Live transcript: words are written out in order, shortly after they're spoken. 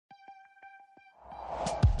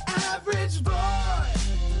average boy.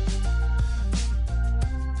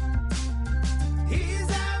 He's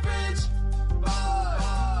average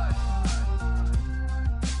boy.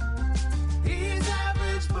 He's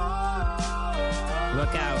average boy.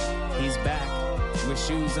 Look out, he's back, with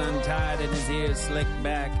shoes untied and his ears slicked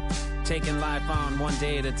back, taking life on one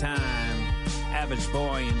day at a time. Average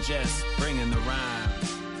boy and Jess bringing the rhyme.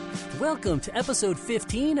 Welcome to episode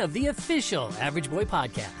 15 of the official Average Boy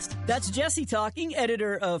Podcast. That's Jesse talking,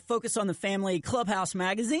 editor of Focus on the Family Clubhouse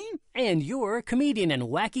magazine. And you're comedian and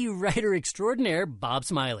wacky writer extraordinaire, Bob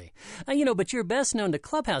Smiley. But you're best known to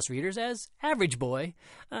Clubhouse readers as Average Boy.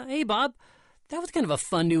 Hey, Bob, that was kind of a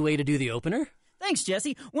fun new way to do the opener. Thanks,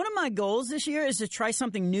 Jesse. One of my goals this year is to try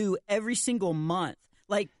something new every single month.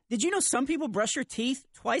 Like, did you know some people brush their teeth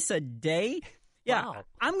twice a day? Yeah, Wow.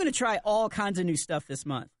 I'm going to try all kinds of new stuff this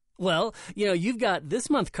month. Well, you've got this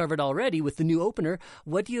month covered already with the new opener.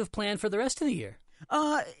 What do you have planned for the rest of the year?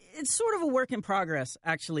 It's sort of a work in progress,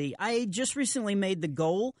 actually. I just recently made the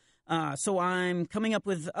goal, so I'm coming up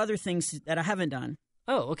with other things that I haven't done.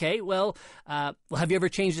 Oh, okay. Well, have you ever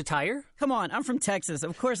changed a tire? Come on, I'm from Texas.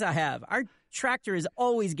 Of course I have. Our tractor is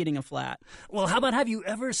always getting a flat. Well, how about have you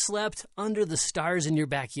ever slept under the stars in your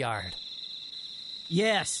backyard?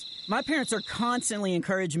 Yes. My parents are constantly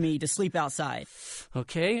encouraging me to sleep outside.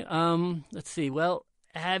 Okay, let's see. Well,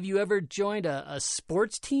 have you ever joined a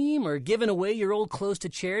sports team or given away your old clothes to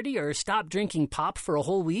charity or stopped drinking pop for a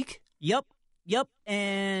whole week? Yep.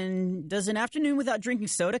 And does an afternoon without drinking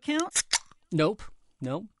soda count? Nope.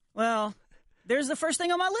 Well, there's the first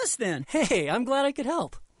thing on my list then. Hey, I'm glad I could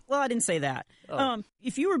help. Well, I didn't say that. Oh.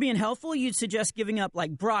 If you were being helpful, you'd suggest giving up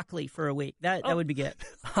like broccoli for a week. That would be good.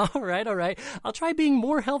 All right. I'll try being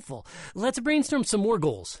more helpful. Let's brainstorm some more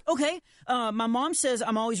goals. Okay. My mom says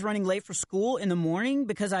I'm always running late for school in the morning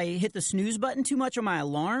because I hit the snooze button too much on my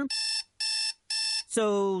alarm.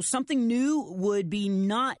 So something new would be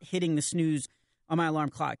not hitting the snooze on my alarm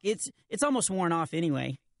clock. It's almost worn off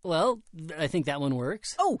anyway. Well, I think that one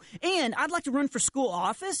works. Oh, and I'd like to run for school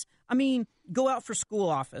office. Go out for school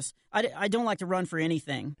office. I don't like to run for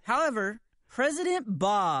anything. However, President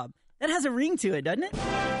Bob, that has a ring to it, doesn't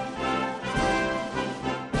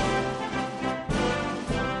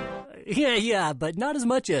it? Yeah, but not as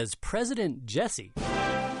much as President Jesse.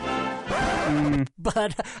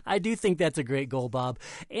 But I do think that's a great goal, Bob.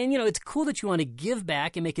 And, it's cool that you want to give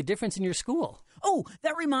back and make a difference in your school. Oh,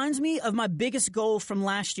 that reminds me of my biggest goal from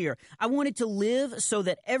last year. I wanted to live so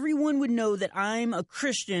that everyone would know that I'm a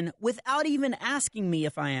Christian without even asking me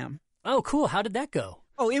if I am. Oh, cool. How did that go?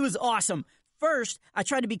 Oh, it was awesome. First, I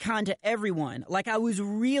tried to be kind to everyone. Like I was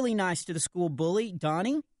really nice to the school bully,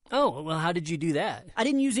 Donnie. Oh, well, how did you do that? I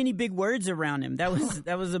didn't use any big words around him. That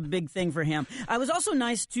was a big thing for him. I was also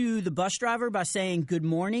nice to the bus driver by saying good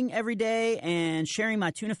morning every day and sharing my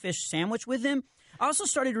tuna fish sandwich with him. I also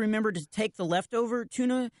started to remember to take the leftover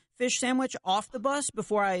tuna fish sandwich off the bus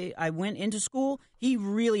before I went into school. He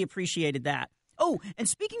really appreciated that. Oh, and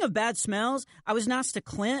speaking of bad smells, I was nice to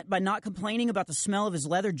Clint by not complaining about the smell of his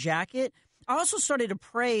leather jacket. I also started to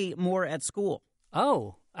pray more at school.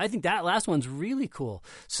 Oh, I think that last one's really cool.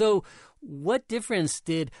 So what difference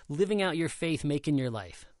did living out your faith make in your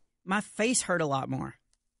life? My face hurt a lot more.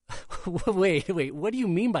 Wait, what do you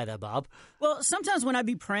mean by that, Bob? Well, sometimes when I'd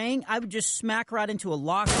be praying, I would just smack right into a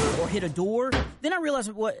locker or hit a door. Then I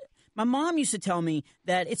realized what my mom used to tell me,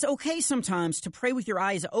 that it's okay sometimes to pray with your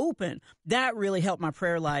eyes open. That really helped my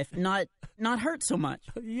prayer life not hurt so much.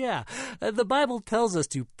 Yeah, the Bible tells us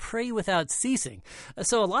to pray without ceasing.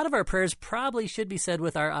 So a lot of our prayers probably should be said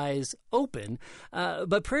with our eyes open.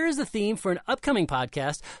 But prayer is the theme for an upcoming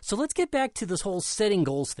podcast. So let's get back to this whole setting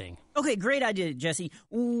goals thing. Okay, great idea, Jesse.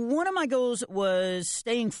 One of my goals was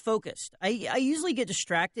staying focused. I usually get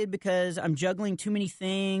distracted because I'm juggling too many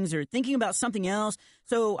things or thinking about something else,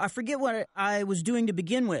 so I forget what I was doing to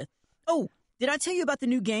begin with. Oh, did I tell you about the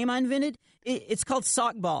new game I invented? It's called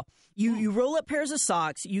Sock Ball. You roll up pairs of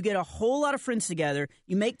socks, you get a whole lot of friends together,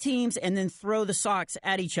 you make teams, and then throw the socks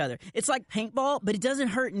at each other. It's like paintball, but it doesn't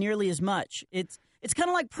hurt nearly as much. It's kind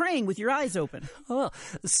of like praying with your eyes open. Oh,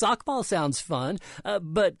 sockball sounds fun,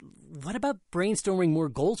 but what about brainstorming more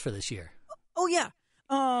goals for this year? Oh, yeah.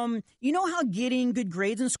 You know how getting good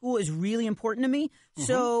grades in school is really important to me? Mm-hmm.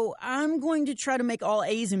 So I'm going to try to make all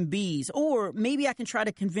A's and B's. Or maybe I can try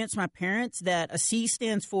to convince my parents that a C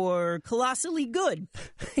stands for colossally good.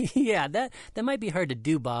 Yeah, that might be hard to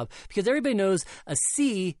do, Bob, because everybody knows a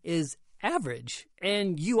C is average,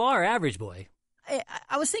 and you are Average Boy.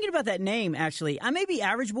 I was thinking about that name, actually. I may be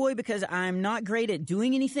Average Boy because I'm not great at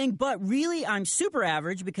doing anything, but really I'm super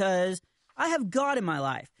average because I have God in my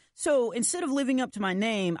life. So instead of living up to my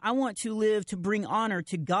name, I want to live to bring honor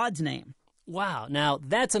to God's name. Wow, now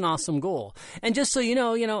that's an awesome goal. And just so you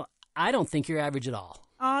know, I don't think you're average at all.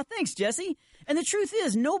 Aw, thanks, Jesse. And the truth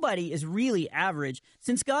is, nobody is really average.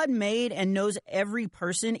 Since God made and knows every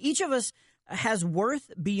person, each of us has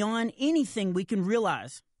worth beyond anything we can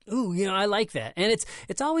realize. Ooh, I like that. And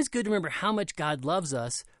it's always good to remember how much God loves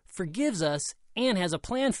us, forgives us, and has a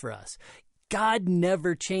plan for us. God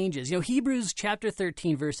never changes. Hebrews chapter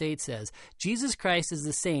 13, verse 8 says, Jesus Christ is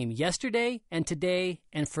the same yesterday and today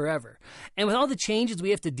and forever. And with all the changes we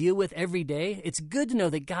have to deal with every day, it's good to know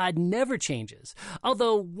that God never changes.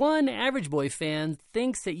 Although one Average Boy fan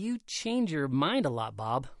thinks that you change your mind a lot,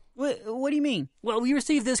 Bob. What do you mean? Well, we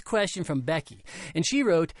received this question from Becky, and she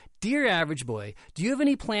wrote, Dear Average Boy, do you have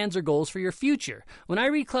any plans or goals for your future? When I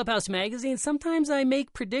read Clubhouse Magazine, sometimes I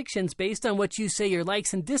make predictions based on what you say your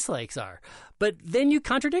likes and dislikes are. But then you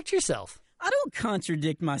contradict yourself. I don't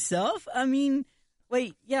contradict myself. I mean,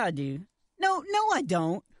 wait, yeah, I do. No, I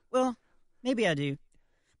don't. Well, maybe I do.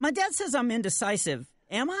 My dad says I'm indecisive.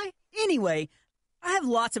 Am I? Anyway, I have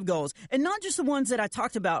lots of goals, and not just the ones that I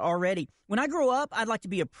talked about already. When I grow up, I'd like to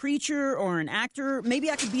be a preacher or an actor. Maybe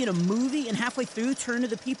I could be in a movie and halfway through turn to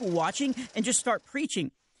the people watching and just start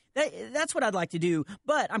preaching. That's what I'd like to do.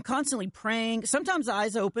 But I'm constantly praying, sometimes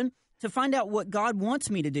eyes open, to find out what God wants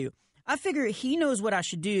me to do. I figure He knows what I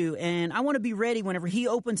should do, and I want to be ready whenever He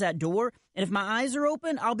opens that door. And if my eyes are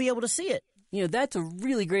open, I'll be able to see it. That's a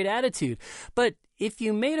really great attitude. But if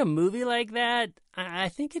you made a movie like that, I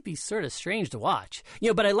think it'd be sort of strange to watch.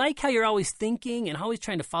 But I like how you're always thinking and always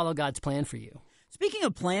trying to follow God's plan for you. Speaking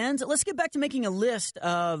of plans, let's get back to making a list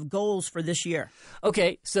of goals for this year.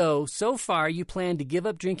 Okay, so far you plan to give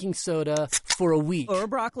up drinking soda for a week. Or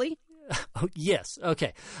broccoli. Oh, yes.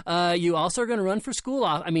 Okay. You also are going to run for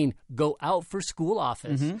go out for school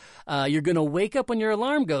office. Mm-hmm. You're going to wake up when your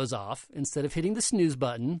alarm goes off instead of hitting the snooze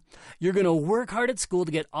button. You're going to work hard at school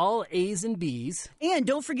to get all A's and B's. And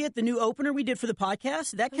don't forget the new opener we did for the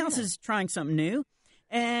podcast. That counts as trying something new.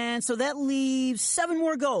 And so that leaves 7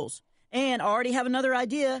 more goals. And I already have another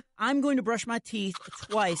idea. I'm going to brush my teeth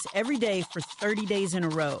twice every day for 30 days in a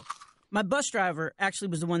row. My bus driver actually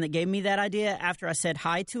was the one that gave me that idea after I said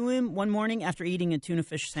hi to him one morning after eating a tuna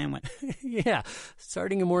fish sandwich. Yeah,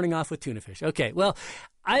 starting a morning off with tuna fish. Okay, well,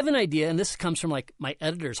 I have an idea, and this comes from my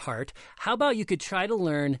editor's heart. How about you could try to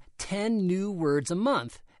learn 10 new words a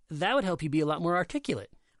month? That would help you be a lot more articulate.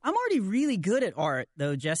 I'm already really good at art,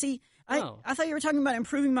 though, Jesse. I thought you were talking about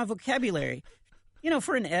improving my vocabulary.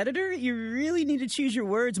 For an editor, you really need to choose your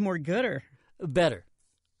words more gooder. Better.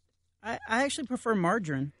 I actually prefer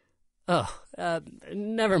margarine. Oh,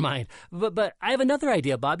 never mind. But I have another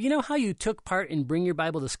idea, Bob. You know how you took part in Bring Your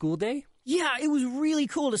Bible to School Day? Yeah, it was really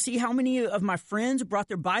cool to see how many of my friends brought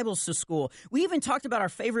their Bibles to school. We even talked about our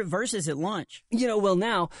favorite verses at lunch. Well,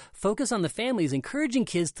 now, Focus on the Family is encouraging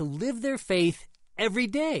kids to live their faith every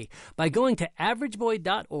day. By going to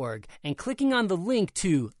averageboy.org and clicking on the link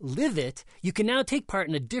to Live It, you can now take part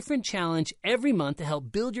in a different challenge every month to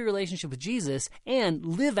help build your relationship with Jesus and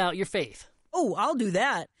live out your faith. Oh, I'll do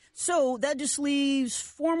that. So that just leaves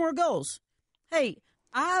 4 more goals. Hey,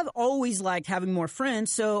 I've always liked having more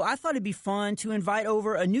friends, so I thought it'd be fun to invite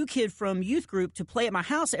over a new kid from youth group to play at my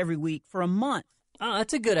house every week for a month. Oh,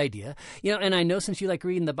 that's a good idea. And I know since you like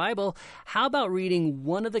reading the Bible, how about reading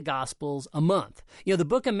one of the Gospels a month? The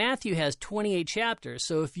book of Matthew has 28 chapters,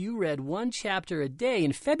 so if you read 1 chapter a day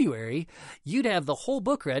in February, you'd have the whole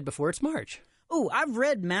book read before it's March. Oh, I've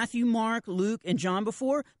read Matthew, Mark, Luke, and John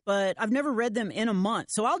before, but I've never read them in a month,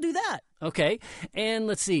 so I'll do that. Okay, and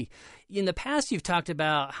let's see. In the past, you've talked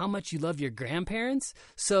about how much you love your grandparents,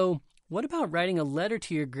 so what about writing a letter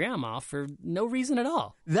to your grandma for no reason at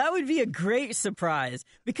all? That would be a great surprise,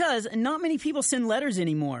 because not many people send letters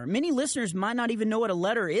anymore. Many listeners might not even know what a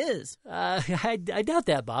letter is. I doubt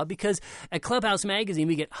that, Bob, because at Clubhouse Magazine,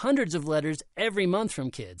 we get hundreds of letters every month from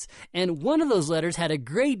kids, and one of those letters had a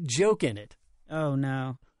great joke in it. Oh,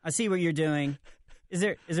 no. I see what you're doing. Is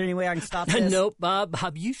there any way I can stop this? Nope, Bob,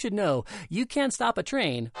 you should know. You can't stop a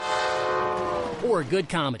train or good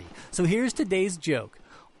comedy. So here's today's joke.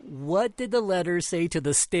 What did the letter say to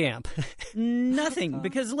the stamp? Nothing,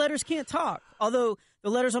 because letters can't talk. Although the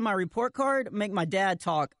letters on my report card make my dad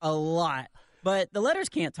talk a lot. But the letters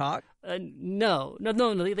can't talk. No,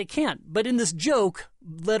 they can't. But in this joke,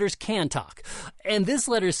 letters can talk. And this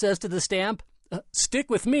letter says to the stamp, stick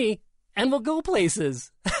with me, and we'll go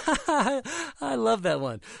places. I love that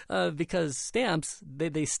one because stamps,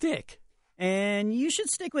 they stick. And you should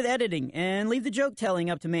stick with editing and leave the joke telling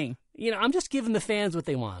up to me. I'm just giving the fans what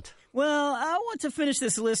they want. Well, I want to finish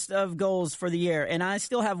this list of goals for the year, and I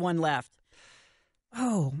still have one left.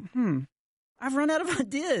 I've run out of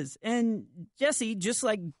ideas. And Jesse, just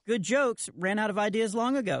like good jokes, ran out of ideas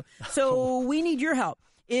long ago. So we need your help.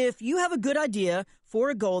 If you have a good idea for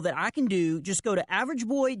a goal that I can do, just go to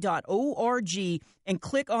averageboy.org and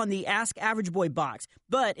click on the Ask Average Boy box.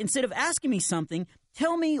 But instead of asking me something,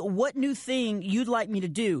 tell me what new thing you'd like me to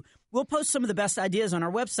do. We'll post some of the best ideas on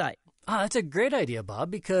our website. That's a great idea, Bob,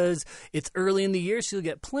 because it's early in the year, so you'll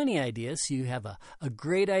get plenty of ideas. So you have a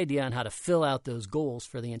great idea on how to fill out those goals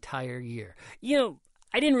for the entire year. You know,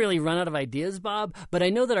 I didn't really run out of ideas, Bob, but I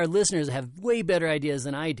know that our listeners have way better ideas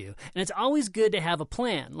than I do. And it's always good to have a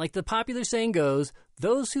plan. Like the popular saying goes,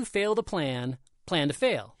 those who fail to plan to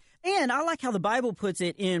fail. And I like how the Bible puts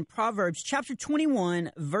it in Proverbs chapter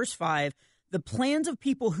 21, verse 5, the plans of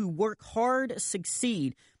people who work hard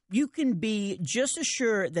succeed. You can be just as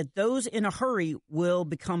sure that those in a hurry will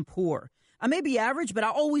become poor. I may be average, but I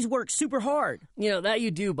always work super hard. You know, that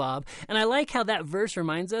you do, Bob. And I like how that verse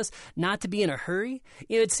reminds us not to be in a hurry.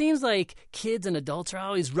 You know, it seems like kids and adults are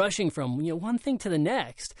always rushing from, one thing to the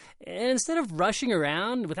next. And instead of rushing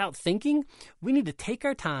around without thinking, we need to take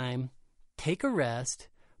our time, take a rest,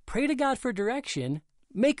 pray to God for direction,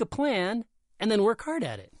 make a plan, and then work hard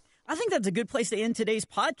at it. I think that's a good place to end today's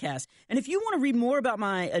podcast. And if you want to read more about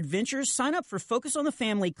my adventures, sign up for Focus on the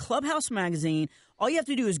Family Clubhouse magazine. All you have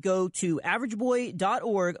to do is go to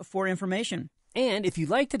averageboy.org for information. And if you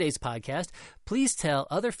like today's podcast, please tell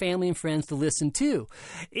other family and friends to listen too.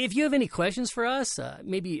 If you have any questions for us,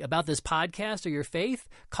 maybe about this podcast or your faith,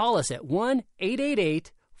 call us at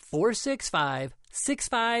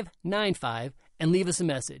 1-888-465-6595 and leave us a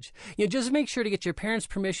message. Just make sure to get your parents'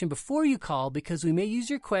 permission before you call, because we may use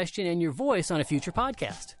your question and your voice on a future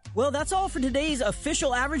podcast. Well, that's all for today's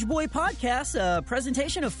official Average Boy podcast, a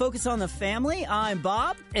presentation of Focus on the Family. I'm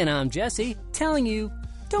Bob. And I'm Jesse, telling you,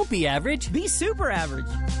 don't be average. Be super average.